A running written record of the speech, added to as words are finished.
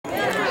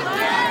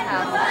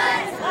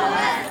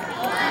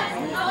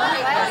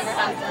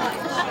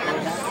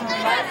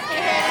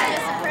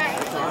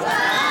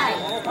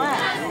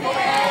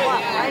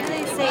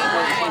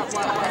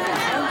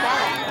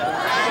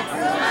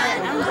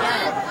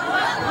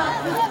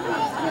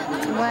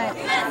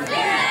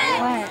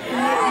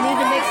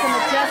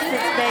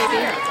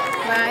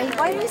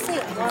Why do you say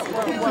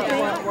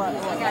what?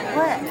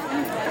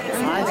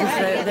 I just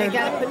say they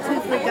gotta put 2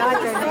 for God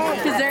there.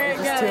 Because they're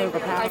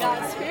good. I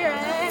got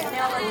spirit.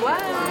 What?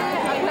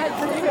 I got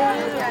spirit.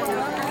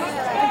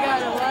 I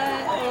got what?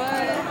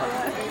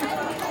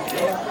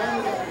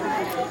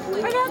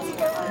 I got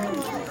spirit.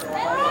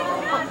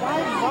 Why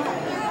what?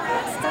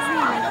 This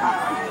doesn't even make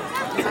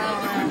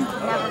sense.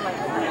 Never mind.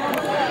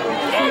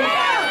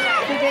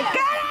 Get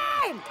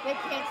him! They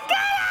can't.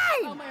 Get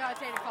him! Oh my God,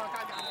 8 o'clock. I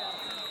got it.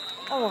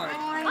 Oh,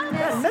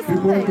 Two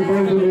points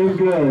conversion is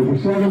good.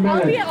 With 7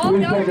 minutes,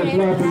 3 seconds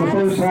left in the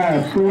first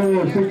half. Score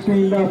is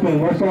 16-0.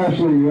 West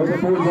Ashley over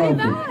Fort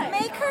Johnson.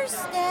 Make her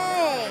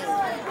stay.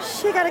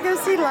 she gotta go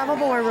see Lava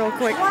Boy real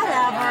quick.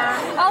 Whatever.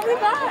 I'll be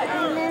back.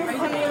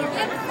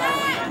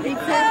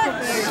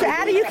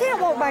 Addie, you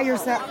can't walk by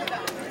yourself.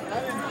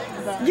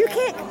 You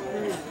can't.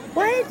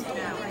 Wait.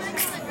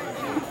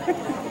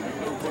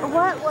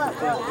 What? I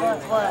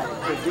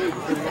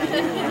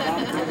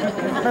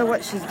don't know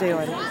what she's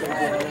doing.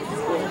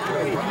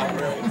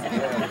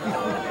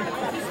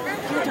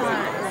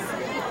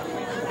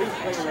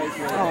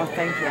 Oh,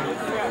 thank you.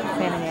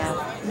 Pain in the ass.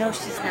 No,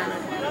 she's not.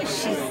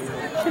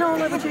 She don't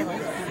live with you?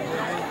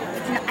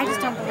 No, I just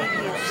don't believe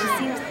you. She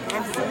seems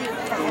absolutely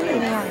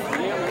fabulous.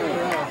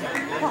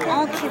 Well,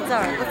 all kids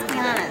are. Let's be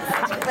honest.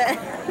 But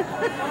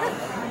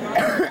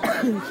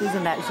She's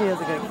in that. She is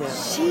a good kid.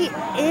 she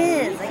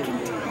is.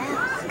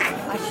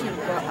 I can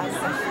tell. I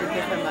should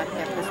give her my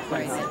pepper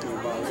spray that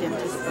Jim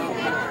just brought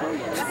me.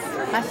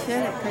 I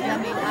should, because I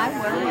mean, I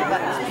worry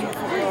about this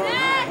beautiful girl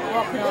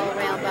walking all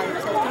around by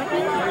themselves. I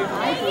don't know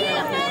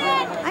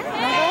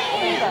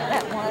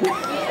that one.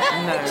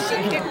 She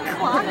could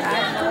clock it.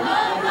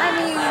 I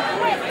mean,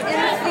 in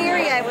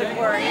theory, I would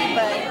worry,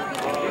 but.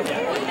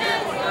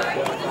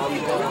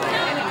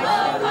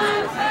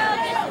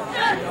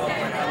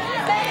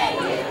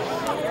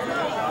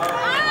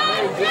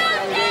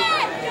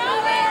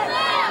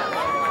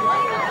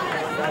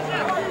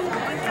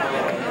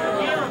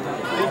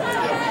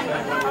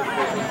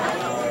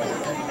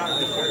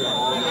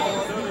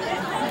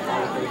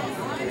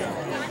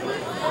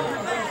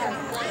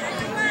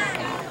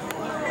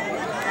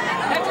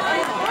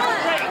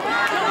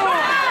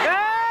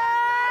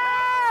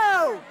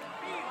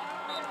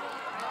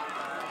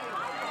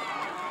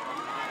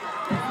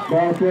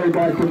 Ball carried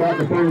back to about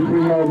the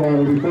 33-yard line.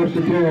 It'll be 1st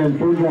and 10,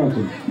 Fort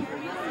Johnson.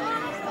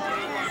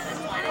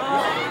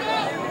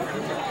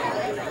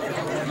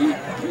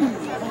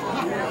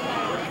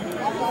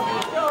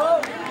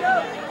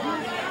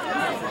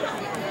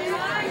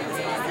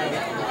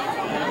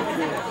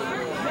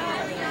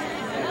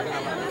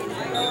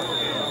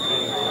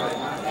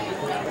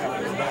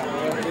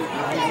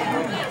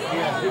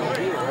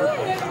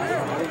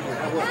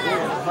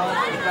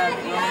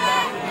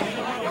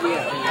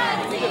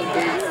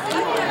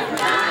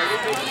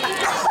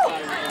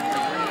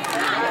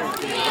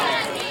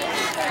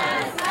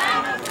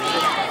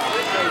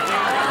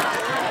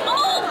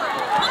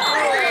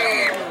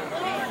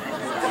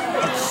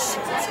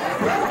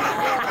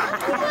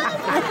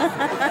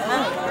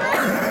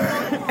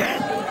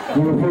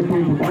 Number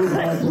 15 for Fort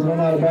Johnson run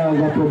out of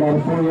bounds after about a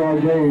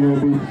 4-yard gain.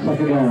 It'll be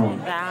 2nd down.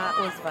 That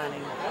was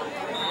funny.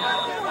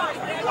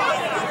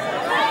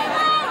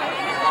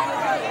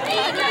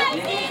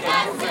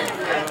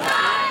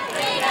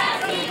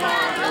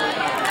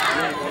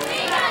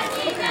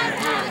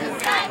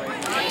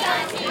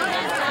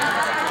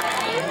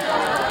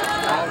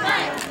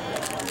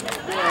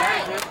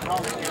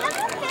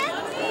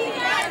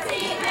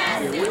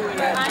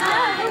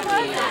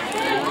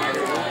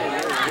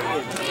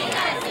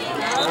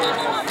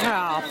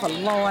 Oh, for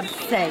Lord's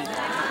sake.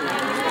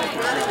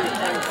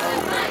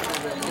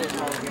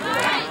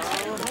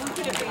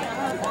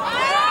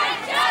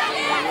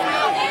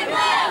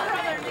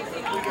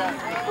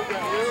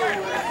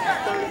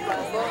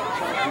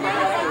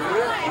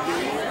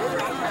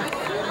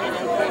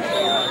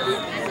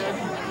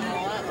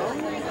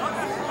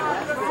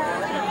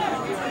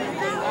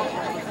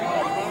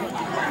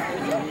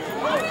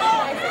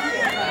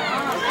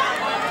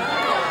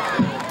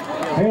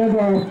 Hands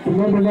off to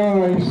number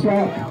 9,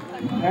 stopped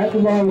at the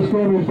line of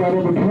scrimmage by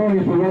number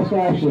 20 for West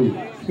Ashley.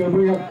 It's going to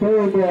bring up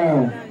 3rd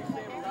down.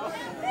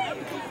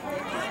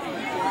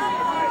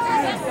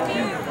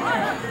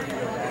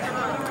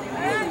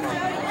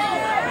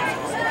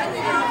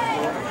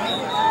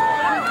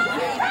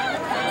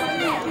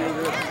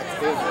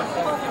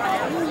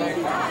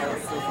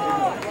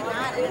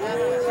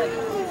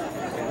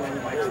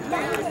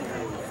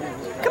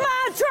 Come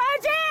on,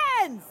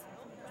 Trojans!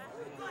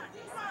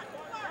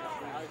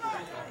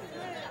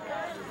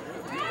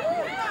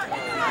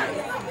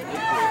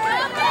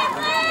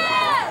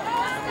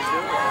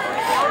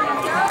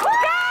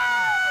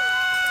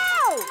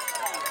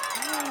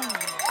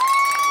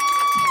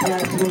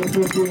 Pass number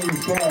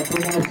 15, stop for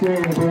nice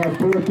game. It'll bring up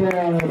 4th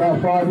down and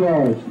about 5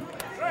 yards.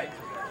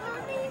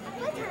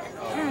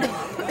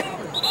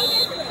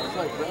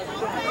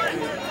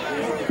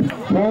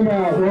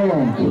 Timeout,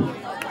 Rams.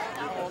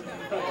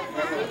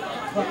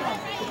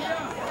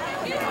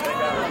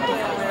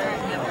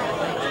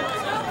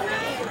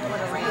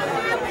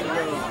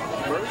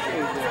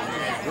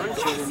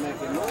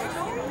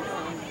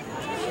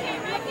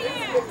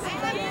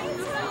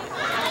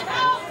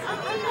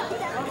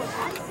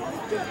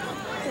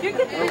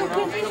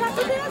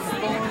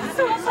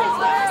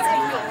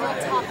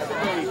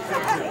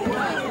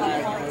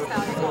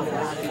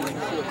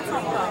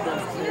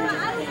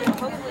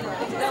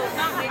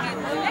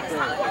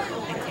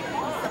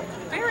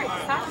 Very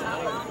exciting.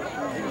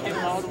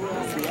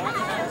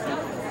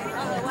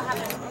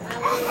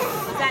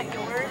 Is that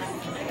yours?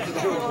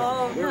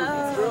 Oh no.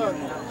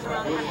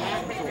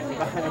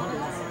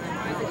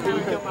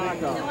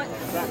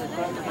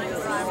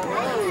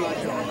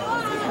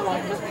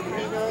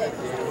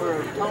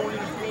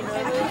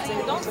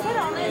 Don't sit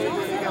on it.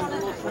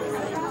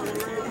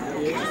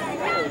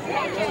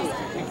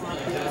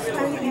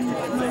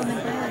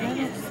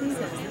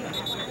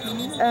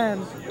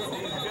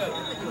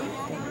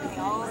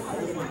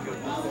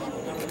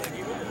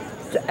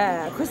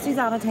 Christy's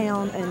out of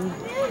town and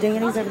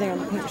Danny's over there in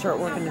the pink shirt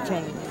working the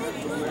chain.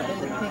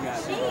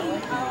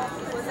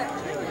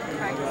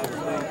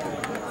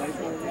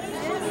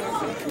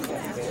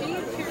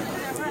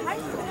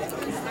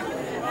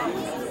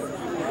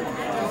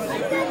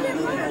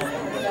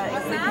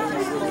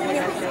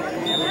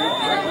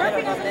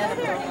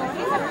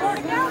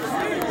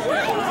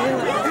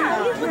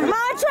 Come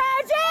on,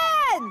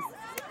 Trojans!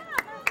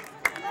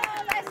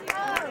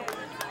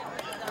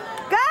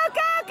 Go,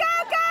 go, go,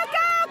 go,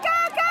 go, go,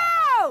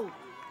 go!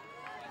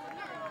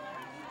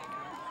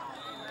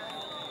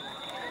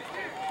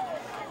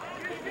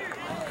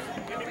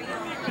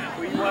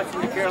 Were you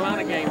watching the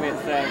Carolina game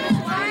at Saturday?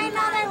 I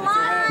know they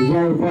love. The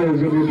only play is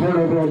going to be a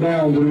turnover on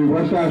downs. It'll be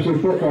West Ashley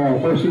football,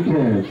 1st and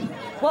 10.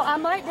 Well, I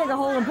might dig a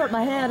hole and put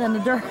my head in the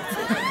dirt.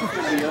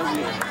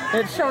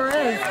 It sure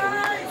is.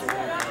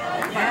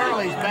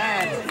 Carol's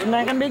bad. It's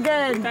not gonna be good.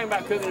 You're talking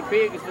about cooking a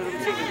pig instead of a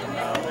chicken.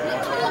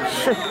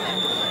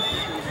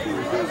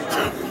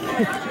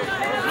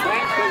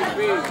 Thanks for the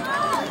pig.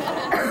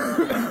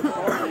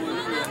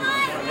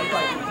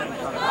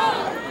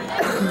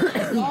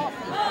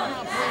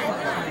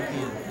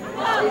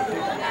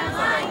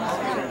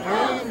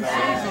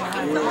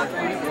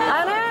 I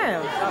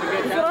know.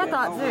 That's what I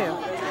thought too.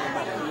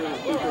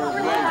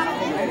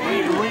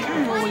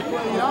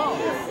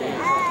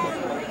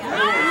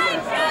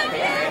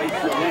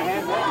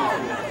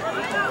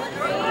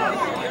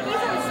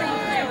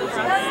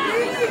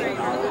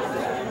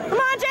 Come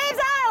on, James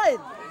Island!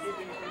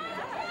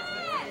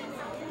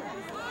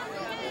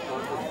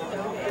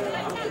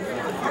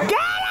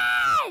 Get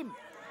him!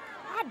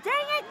 Ah,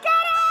 dang it,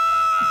 get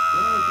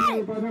him!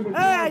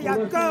 There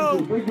you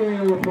go! Big gain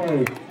on the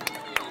play.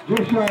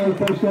 Just shy of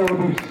the first down, will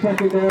be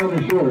 2nd down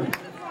and short.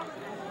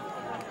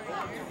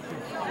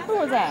 Who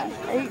was that?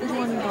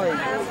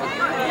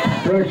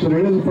 8-1-3. Correction,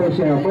 it is a first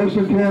down. 1st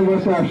and 10,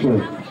 West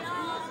Ashley.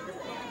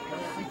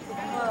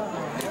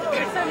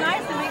 It's so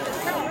nice to make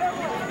this turn.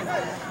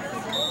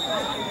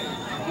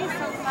 He's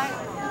so nice.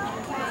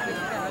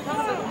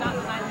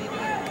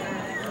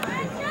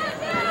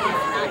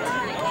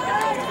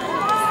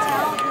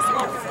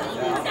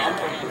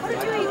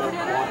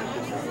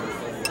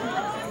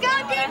 Go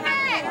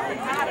defense!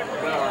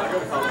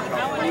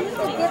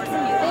 Get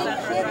some big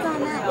kids on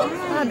that line.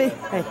 Hubby,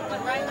 hey,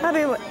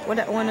 hubby, what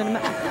that one in the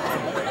middle?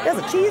 There's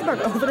a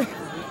cheeseburger over there.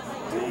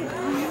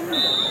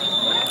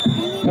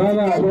 Time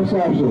out, West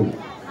Ashley.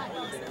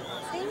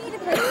 They need to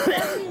put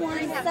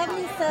 71,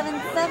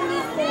 77,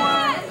 74,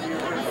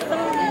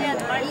 70,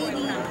 80.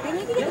 They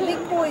need to get the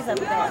big boys up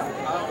there.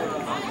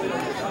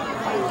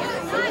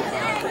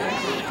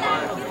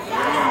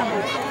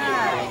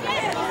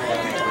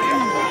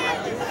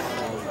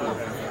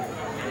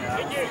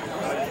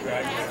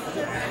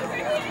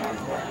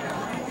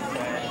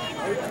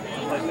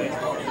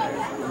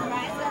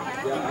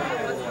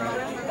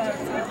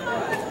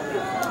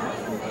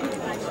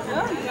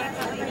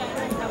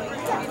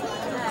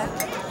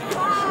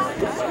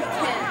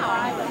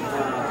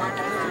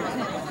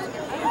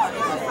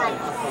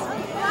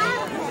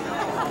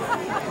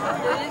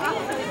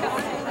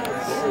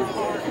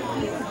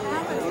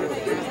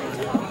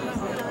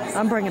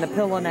 I'm bringing a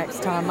pillow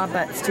next time. My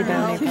butt's too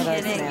bony for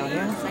those now,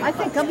 yeah? I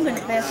think I'm going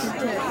to pass it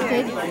to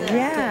Katie.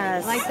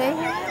 Yes. Like they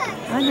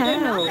have. I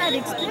They're not know. that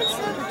expensive.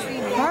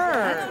 I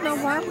Her. don't know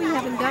why we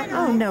haven't gotten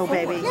Oh, no,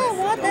 baby. Yeah,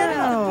 what the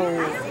hell?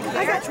 No.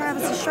 I got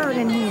Travis's shirt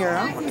in here.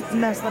 I don't want to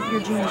mess up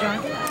your jean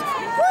jacket.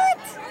 What?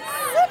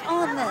 Sit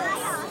on this.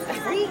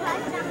 Freak.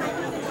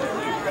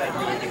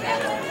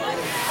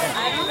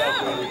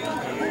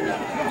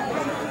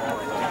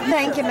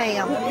 Thank you,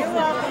 ma'am. You're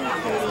welcome,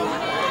 sweetie.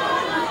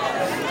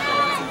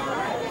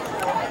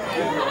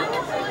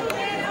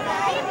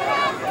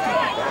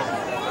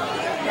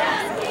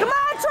 Come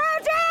on,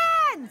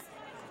 Trojans!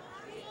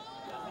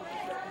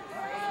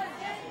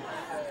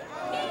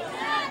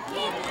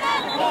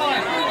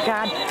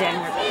 God dang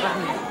it.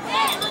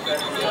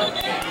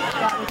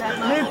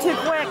 Move too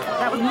quick.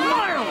 That was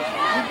mild.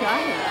 You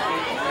got it.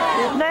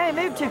 No,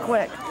 move too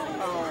quick.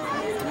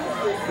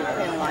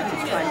 Carolina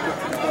is trying to get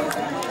some goals.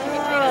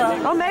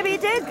 Oh, maybe he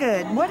did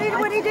good. What did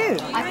he do?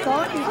 I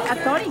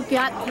thought he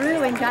got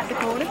through and got the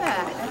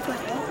quarterback. That's what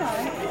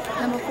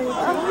number 14.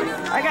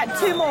 I got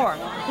 2 more.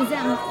 Is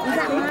that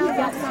I think he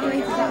got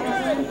somebody.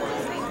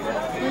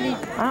 I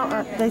don't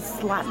know. They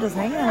slapped his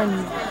hand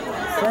and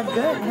said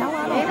good. Hell,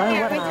 I don't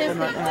know what happened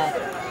right now.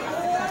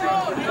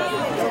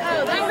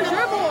 Oh, that was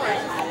your boy.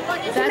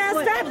 He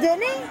messed up,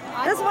 didn't he?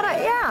 That's what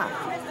yeah.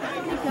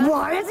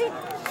 What is he?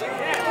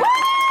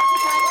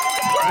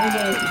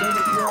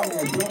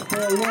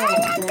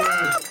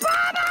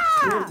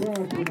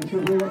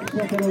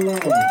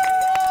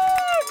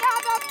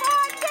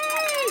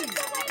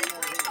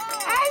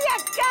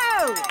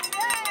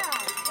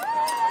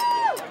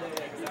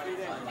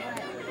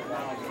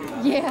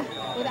 Yeah.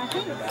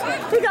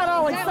 He got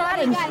all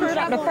excited and screwed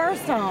up the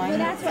first Well, time.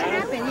 that's what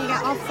happened. You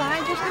got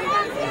offside or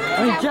something?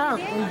 He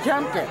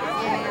jumped it.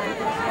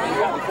 You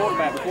got the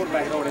quarterback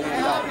already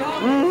handed off.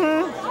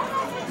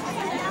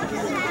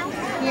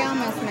 He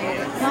almost made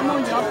it. Come on,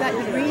 y'all got to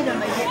read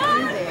them and get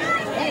through there.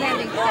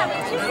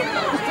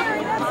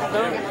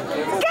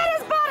 Get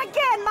his butt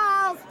again,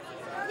 Miles!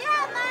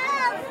 Yeah,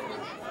 Mom.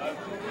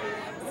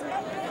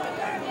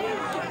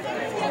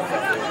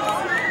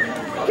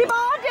 Keep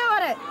on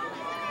doing it!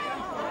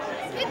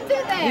 Get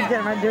through there. He's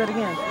getting ready to do it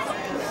again.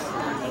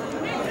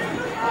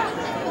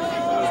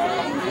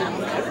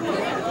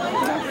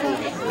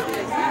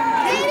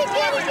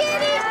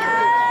 Get it.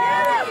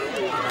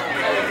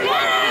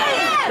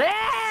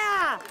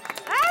 Yeah!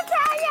 That's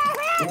how you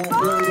hit,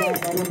 boys!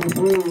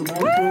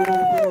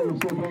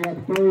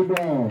 Third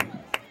down.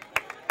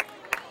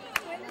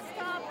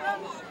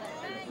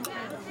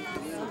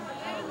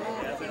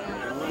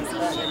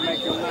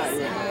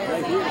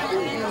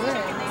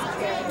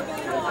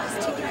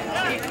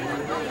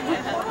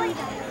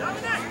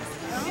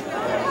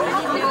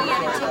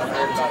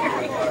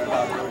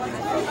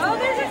 Oh,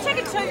 there's your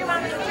chicken sugar,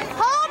 Mommy.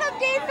 Hold him,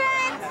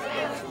 defense.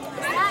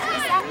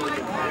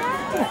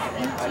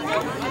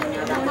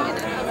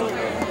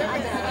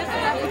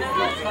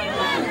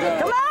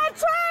 Come on,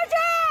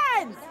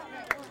 Trojans!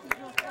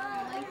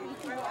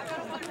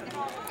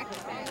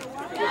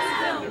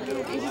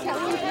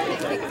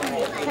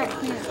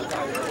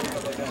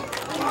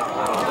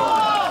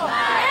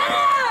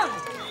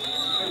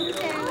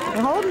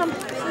 You're holding them.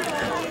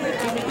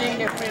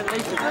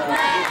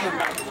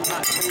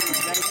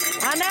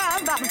 I know, I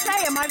was about to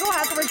say, am I going to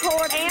have to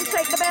record and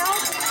shake the bell?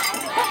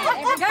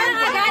 I got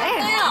it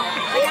now.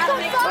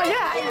 Well,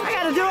 yeah, I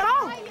got to do it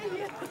all.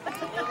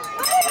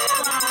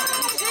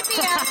 Should be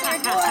out there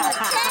doing the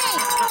chain.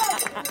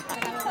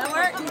 That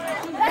work?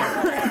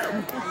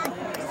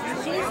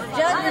 She's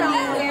judging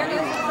you here.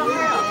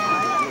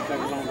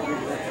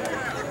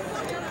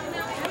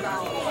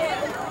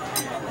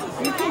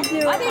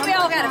 I think we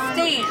all got to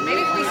stand.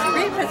 Maybe if we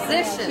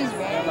reposition.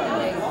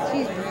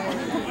 She's ready.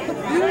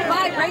 New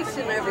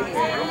vibration over here.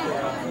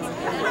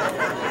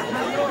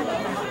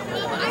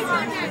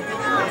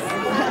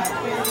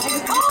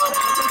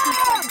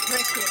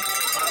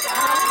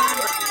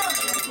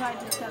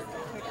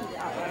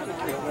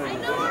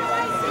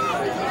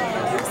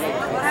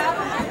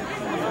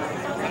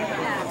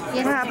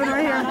 What happened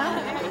right here?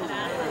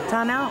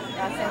 Time out.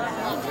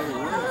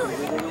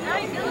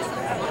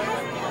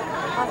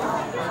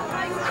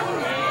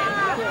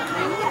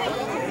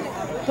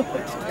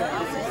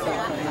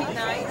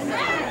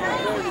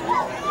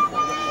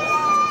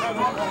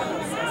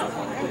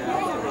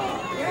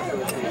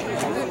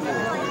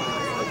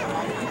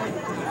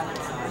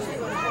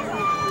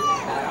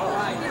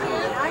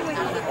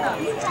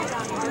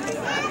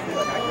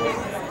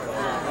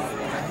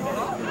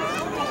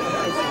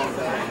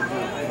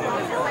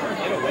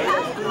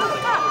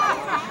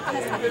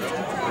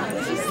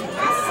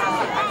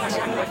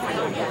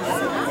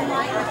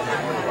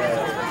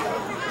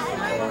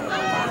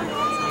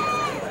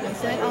 Is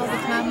that all the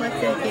time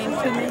left in the game?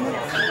 2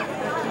 minutes?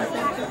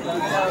 No,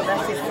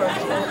 that's his first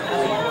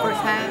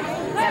half.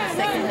 Got a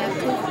second half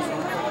too.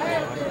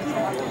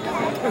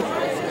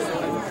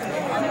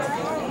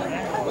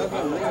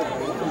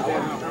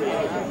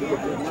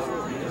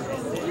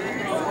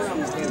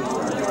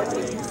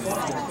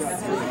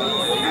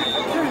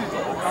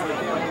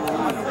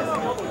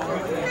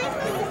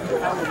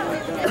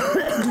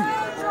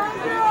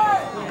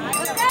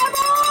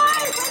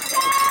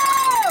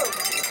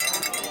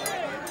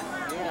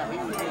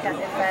 Got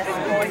that fast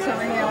boys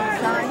over here on the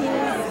side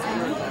here.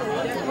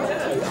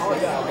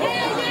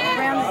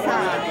 Around the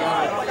side.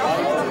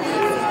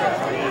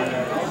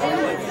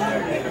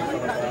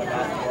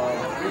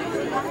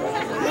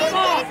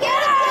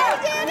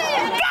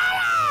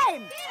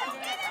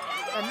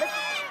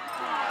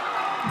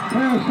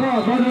 Pass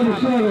stop by number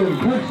 7.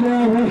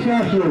 Touchdown, West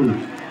Ashley.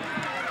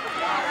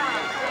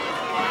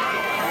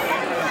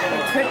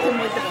 Tricked him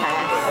with the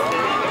pass.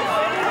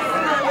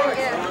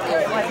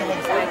 It wasn't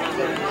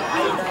exactly.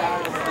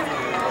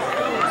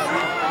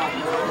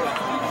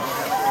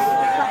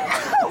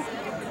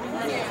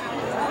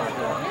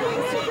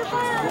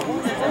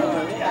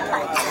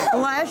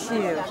 Bless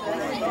you.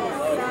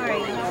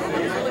 Sorry.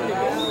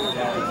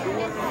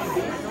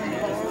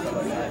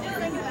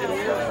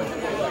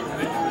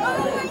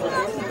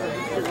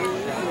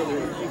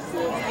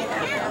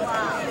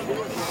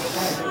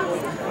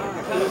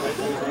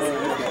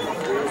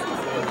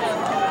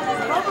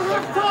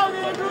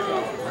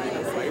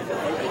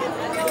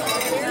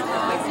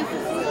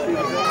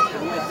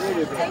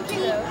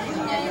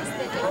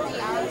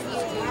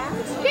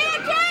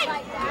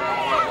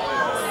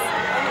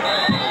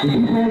 The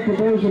two-point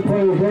conversion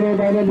play is led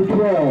by number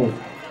 12.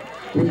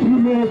 With 2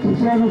 minutes and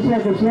 7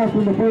 seconds left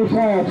in the first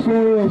half,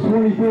 score is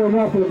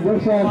 24-0.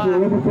 West Ashley,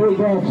 number 4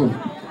 Johnson.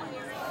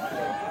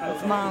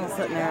 It's Miles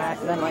sitting there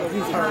acting like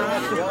he's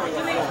hurt.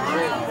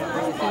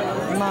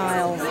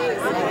 Miles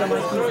acting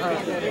like he's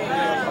hurt.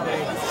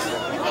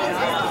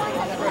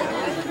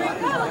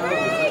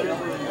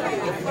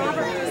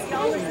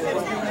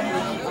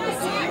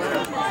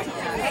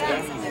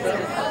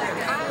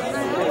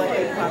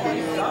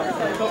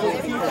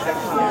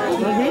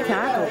 Well, he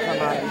tackled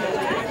somebody.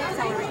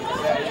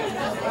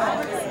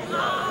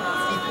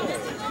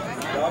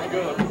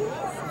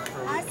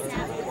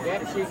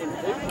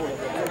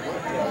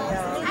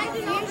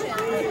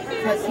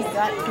 Because he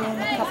got to him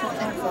a couple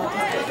times on top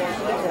of their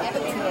head,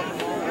 but 2 of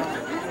them all got.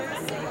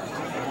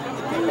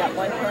 And that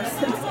one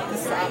person, the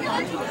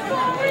sideline.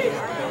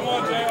 Come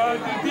on, JR,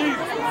 deep.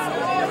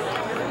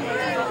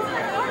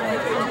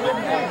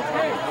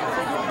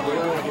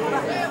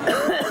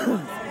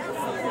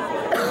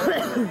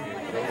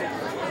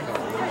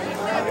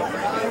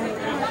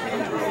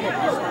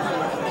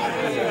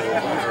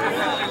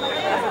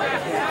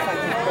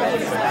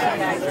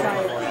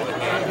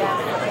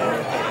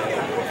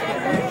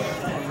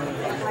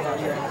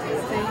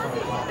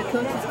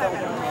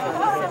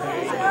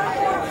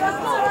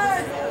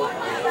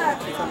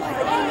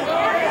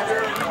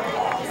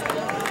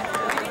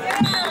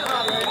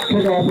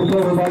 Kickoff is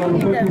over by number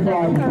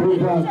 55, Fojo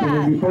Johnson.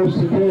 Will be first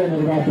and 10 at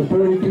about the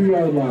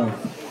 32-yard line.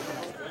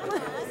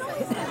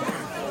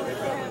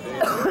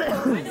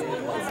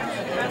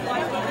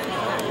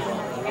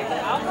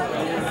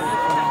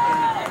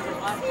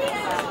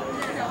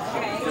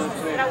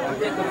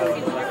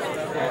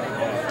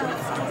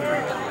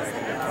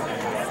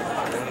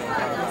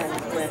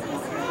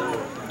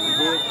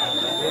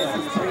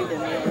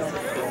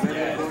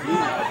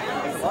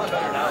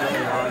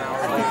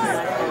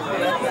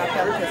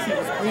 Because he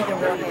was breathing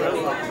real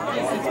heavy.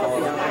 He's going to be all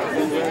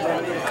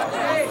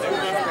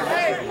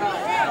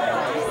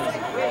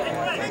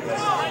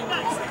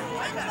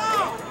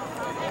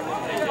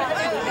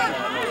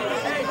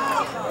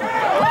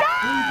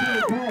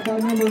Caught by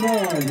number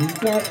 9. He's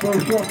got for a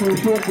short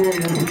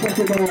game. And the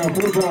second down,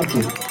 Fojo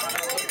Johnson.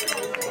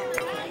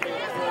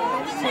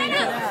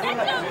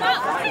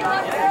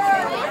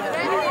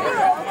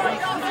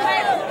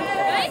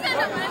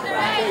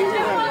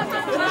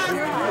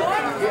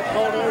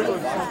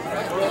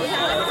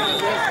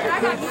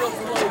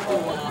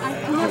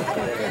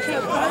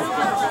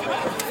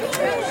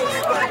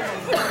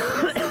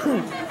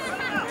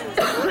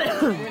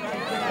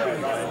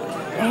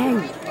 Dang.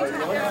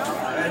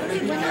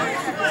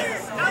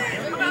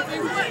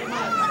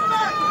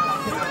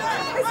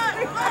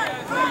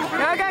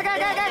 Go, go, go,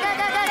 go, go, go,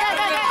 go, go, go,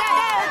 go,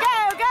 go,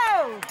 go, go.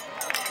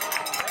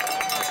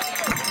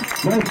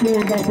 Nice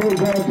game by Fojo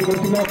Johnson.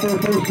 That's enough for a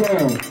first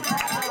down.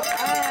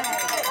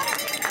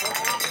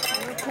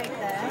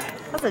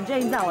 That's a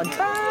James Allen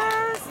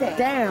first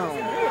down.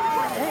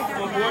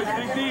 Come on, boys,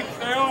 dig deep.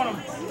 Stay on them.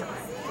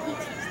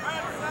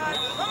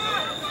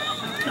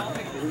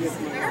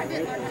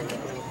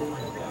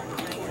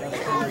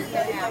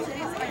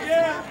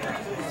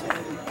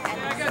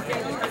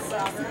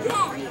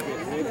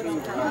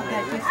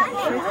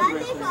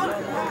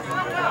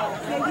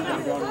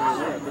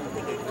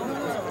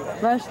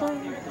 Wrestling?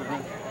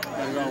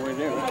 Gotta go over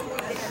there.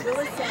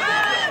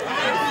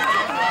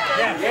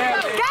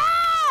 Go!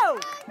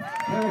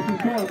 Pass is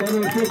caught by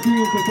number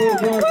 15 for Fojo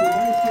Johnson.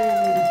 Nice game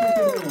with the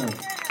second down.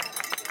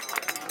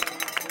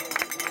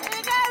 There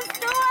you go,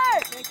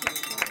 Stuart!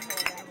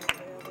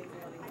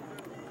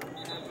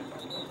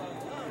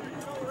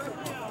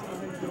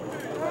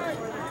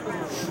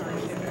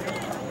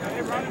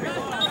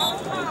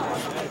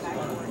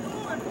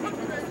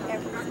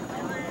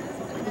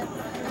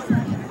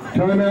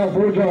 Timeout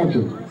for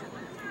Johnson.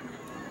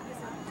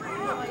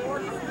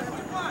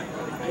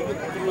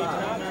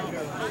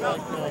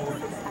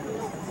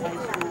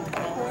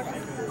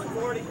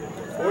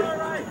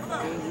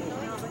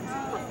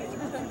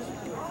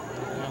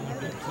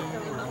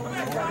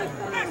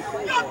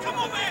 Come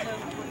on, man!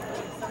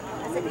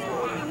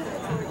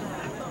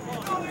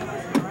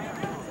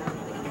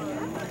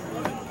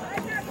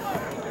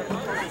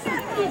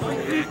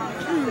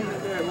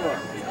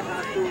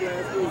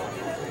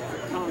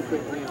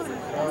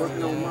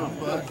 Working on my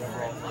butt.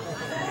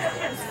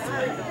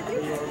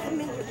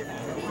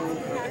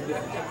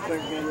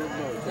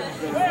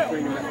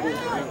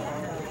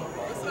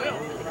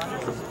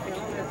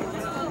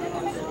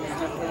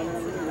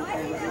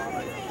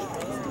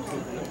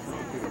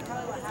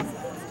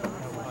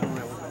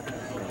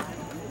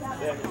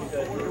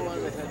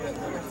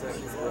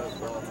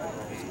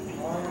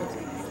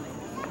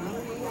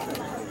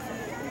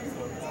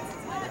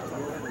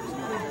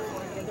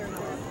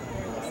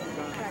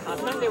 I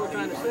think they were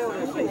trying to sell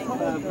this thing.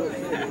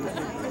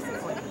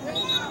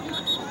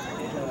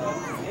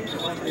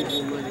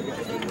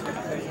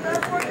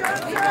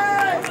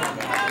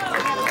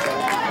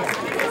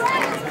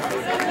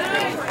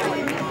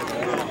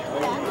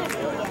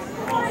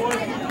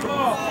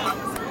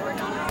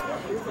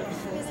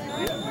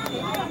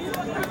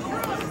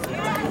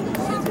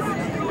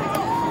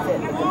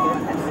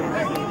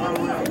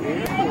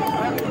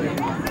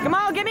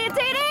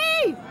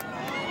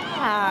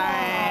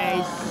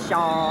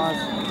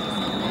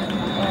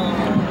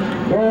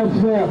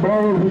 on snap.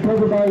 Ball is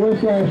recovered by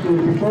West Ashley.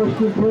 The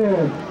first and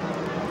 10.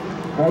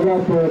 I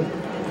got the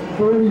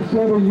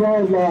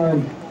 47-yard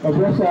line of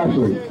West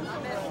Ashley.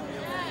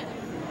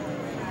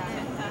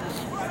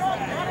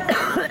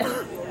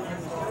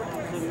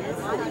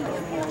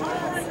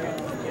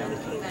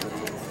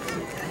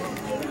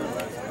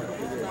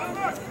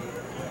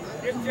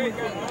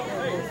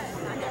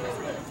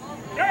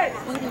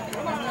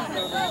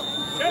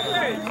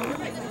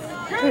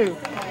 Who?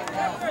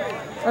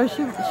 Oh,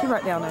 she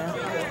right down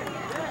there.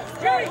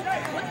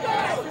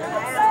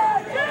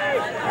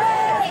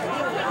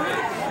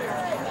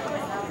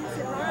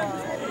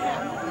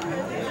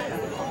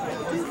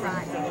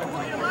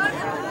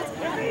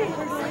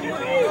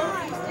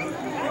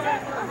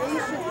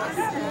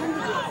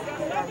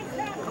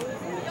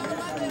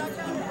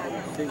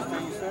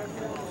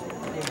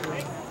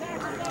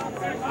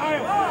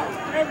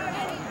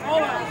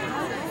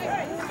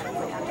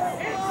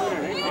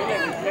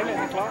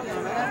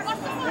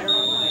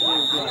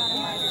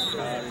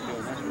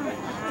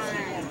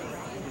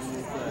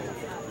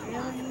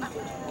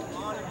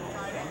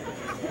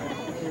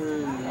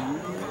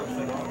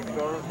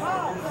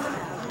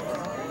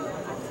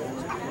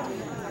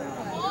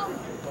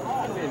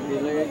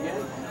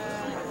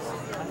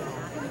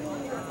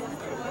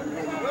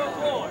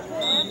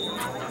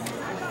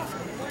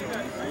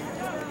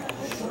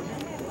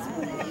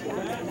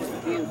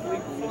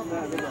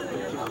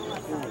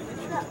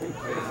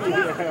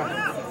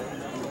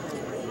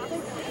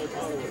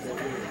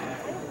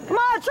 Come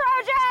on,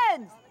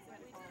 Trojans!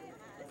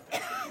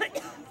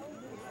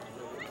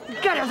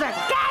 Get him, get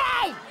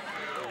him!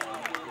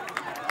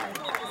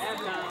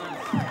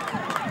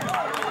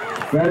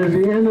 That is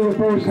the end of the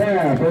first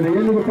half. At the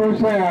end of the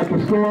first half,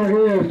 the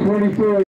score is 24.